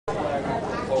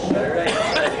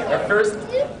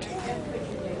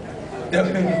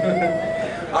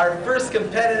Our first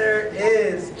competitor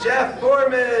is Jeff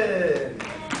Foreman.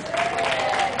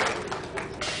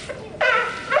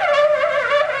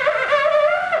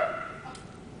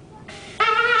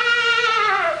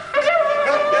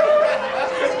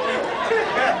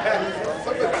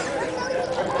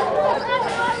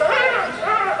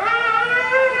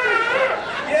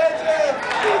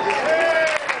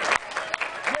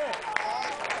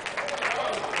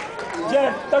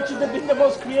 Jeff, that should have been the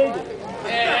most creative.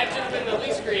 Yeah, that should have been the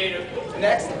least creative.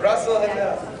 Next, Russell and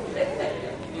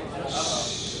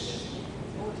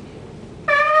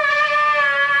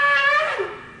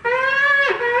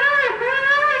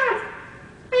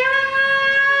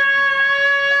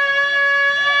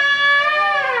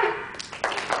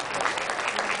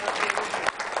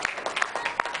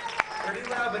Pretty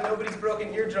loud, but nobody's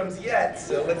broken eardrums yet,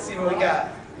 so let's see what we got.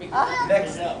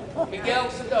 Next, Miguel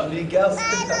Sedona. Miguel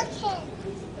Sedona.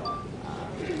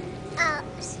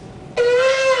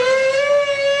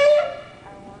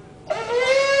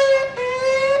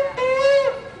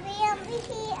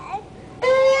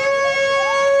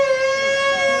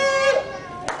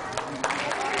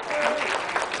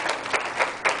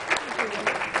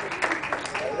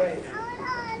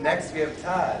 Next, we have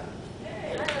Todd.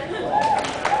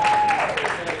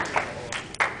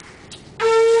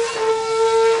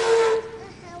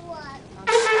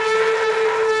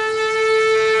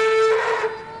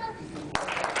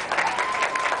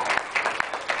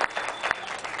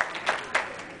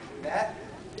 Matt?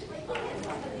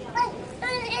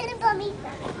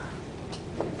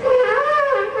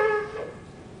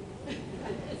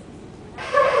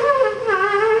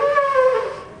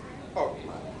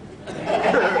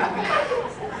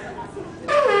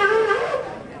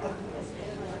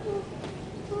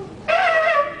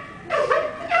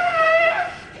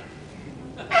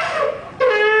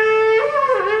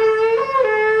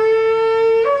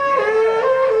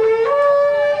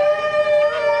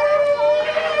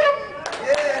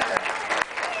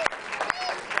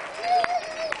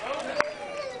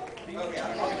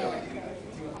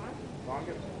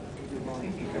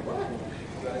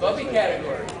 Bumpy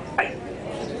category.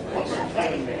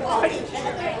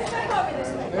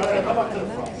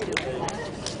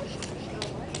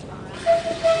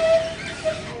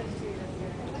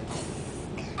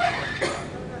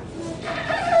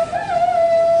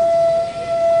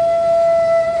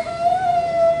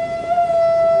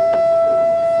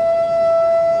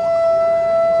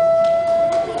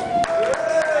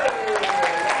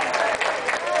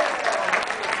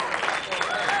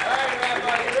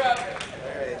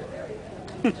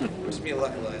 Wish me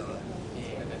luck, Lila.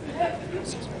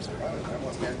 Excuse me, sorry. I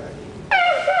almost got back.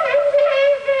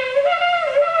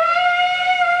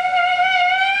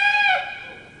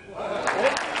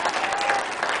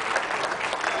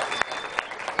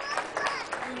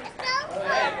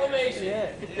 Acclamation.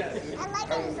 Yeah. I like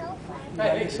them so far.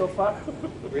 Hey, so far.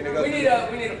 We need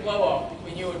a blow off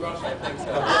between you and Russell, I think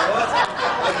so.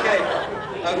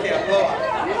 Okay, a blow up.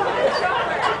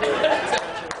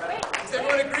 Does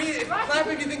everyone agree? Clap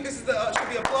if you think this is should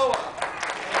be a blow up.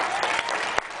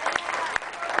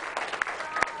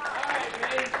 All right,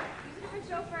 man.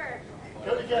 Shofar.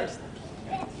 Go to Jeff.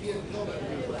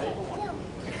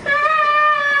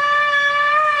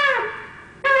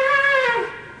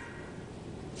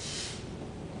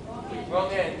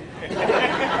 Wrong end.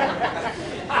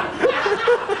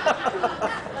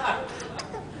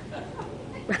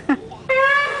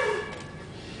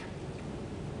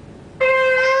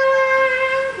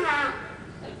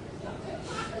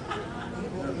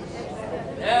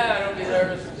 Yeah, don't be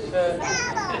nervous.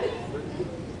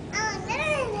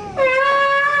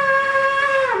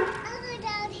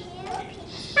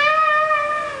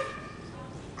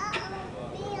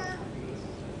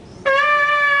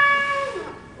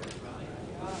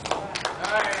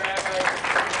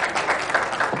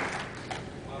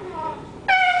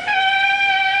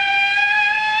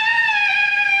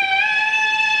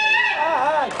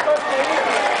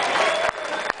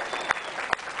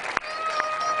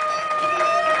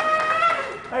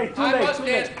 Hey, too I late, must too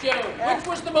late. ask Joan, which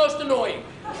was the most annoying?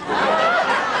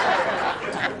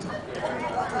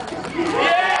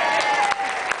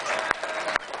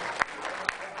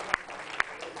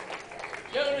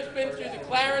 Joan has been through the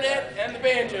clarinet and the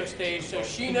banjo stage, so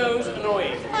she knows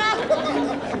annoying.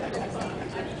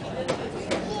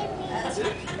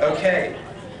 Okay,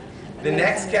 the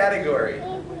next category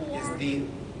is the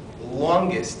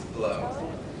longest blow.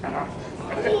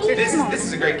 This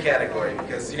is a great category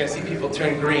because you're gonna see people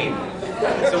turn green.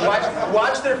 So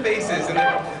watch their faces and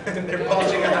their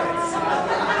bulging eyes.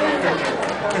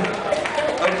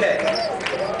 Okay.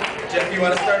 Jeff, you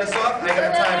want to start us off? I got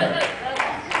a timer.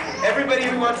 Everybody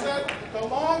who wants The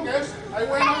longest, I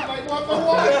went out and I got the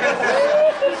longest.